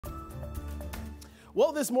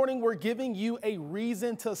Well, this morning we're giving you a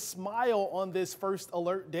reason to smile on this first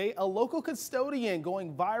alert day. A local custodian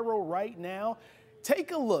going viral right now.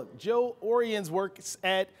 Take a look. Joe Orians works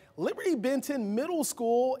at Liberty-Benton Middle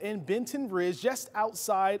School in Benton Ridge, just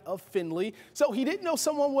outside of Findlay. So he didn't know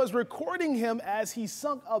someone was recording him as he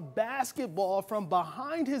sunk a basketball from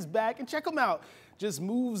behind his back. And check him out. Just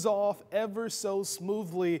moves off ever so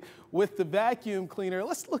smoothly with the vacuum cleaner.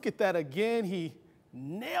 Let's look at that again. He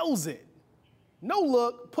nails it. No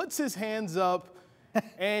look, puts his hands up,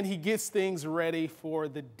 and he gets things ready for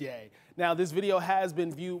the day. Now, this video has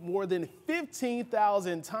been viewed more than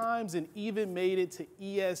 15,000 times and even made it to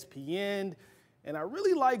ESPN. And I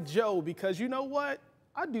really like Joe because you know what?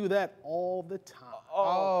 I do that all the time.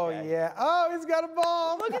 Oh, okay. Yeah. Oh, he's got a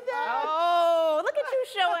ball. Look at that. Oh, look at you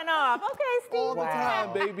showing off. Okay, Steve. All the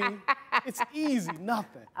time, baby. It's easy,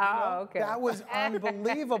 nothing. Oh, okay. That was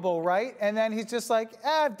unbelievable, right? And then he's just like,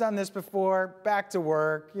 I've done this before, back to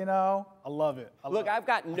work, you know? I love it. Look, I've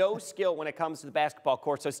got no skill when it comes to the basketball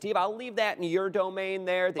court. So, Steve, I'll leave that in your domain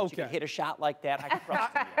there, that you can hit a shot like that. I can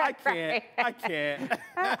trust you. I can't.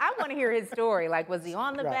 I want to hear his story. Like, was he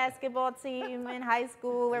on the basketball team in high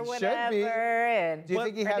school or whatever? Should be. And do you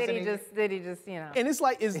think he has did he just, you know? And it's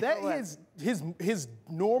like, is that his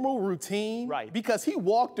normal routine? Right. Because he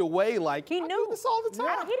walked away like, He knew. I do this all the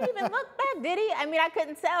time. He didn't even look back, did he? I mean, I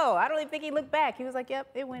couldn't tell. I don't even think he looked back. He was like, yep,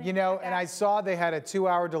 it went. You know, and I saw they had a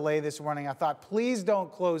 2-hour delay this morning. I thought, please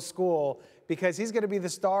don't close school because he's going to be the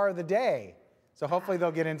star of the day. So hopefully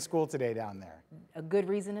they'll get in school today down there. A good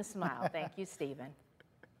reason to smile. Thank you, Stephen.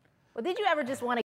 Well, did you ever just want to